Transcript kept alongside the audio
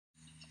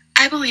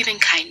believe in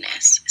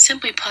kindness.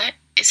 Simply put,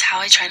 is how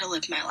I try to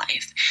live my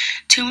life.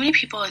 Too many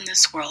people in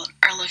this world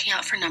are looking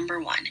out for number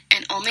one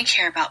and only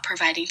care about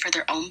providing for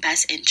their own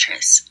best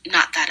interests,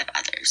 not that of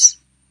others.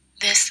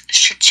 This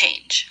should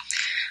change.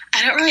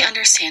 I don't really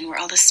understand where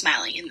all the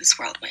smiling in this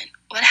world went.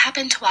 What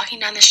happened to walking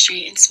down the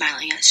street and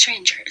smiling at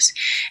strangers?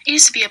 It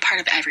used to be a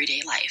part of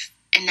everyday life,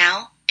 and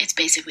now it's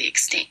basically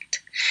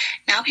extinct.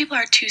 Now people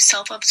are too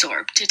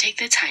self-absorbed to take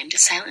the time to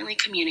silently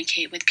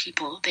communicate with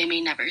people they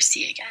may never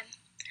see again.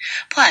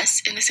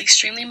 Plus, in this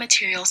extremely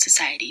material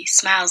society,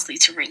 smiles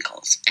lead to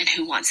wrinkles, and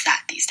who wants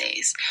that these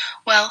days?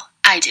 Well,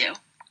 I do.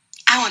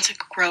 I want to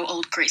grow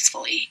old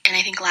gracefully, and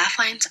I think laugh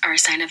lines are a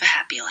sign of a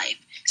happy life.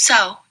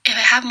 So, if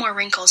I have more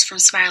wrinkles from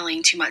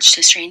smiling too much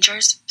to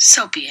strangers,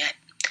 so be it.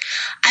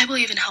 I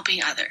believe in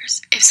helping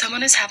others. If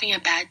someone is having a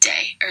bad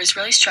day or is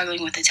really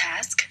struggling with a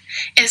task,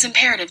 it is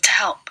imperative to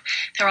help.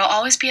 There will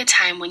always be a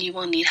time when you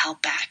will need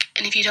help back,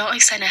 and if you don't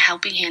extend a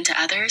helping hand to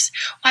others,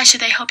 why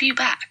should they help you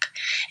back?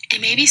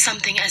 It may be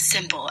something as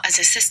simple as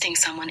assisting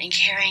someone in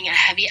carrying a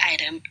heavy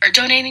item or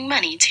donating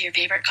money to your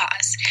favorite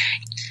cause.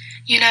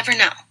 You never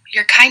know.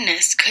 Your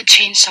kindness could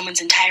change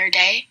someone's entire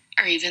day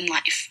or even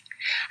life.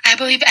 I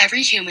believe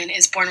every human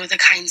is born with a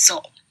kind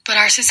soul. But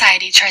our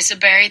society tries to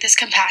bury this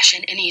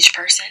compassion in each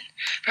person.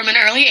 From an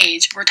early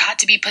age, we're taught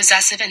to be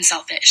possessive and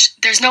selfish.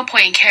 There's no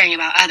point in caring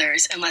about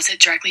others unless it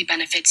directly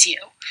benefits you.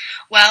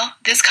 Well,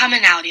 this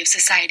commonality of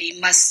society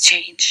must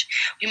change.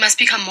 We must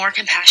become more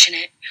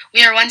compassionate.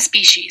 We are one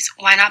species.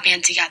 Why not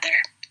band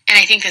together? And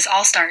I think this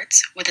all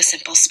starts with a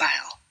simple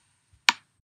smile.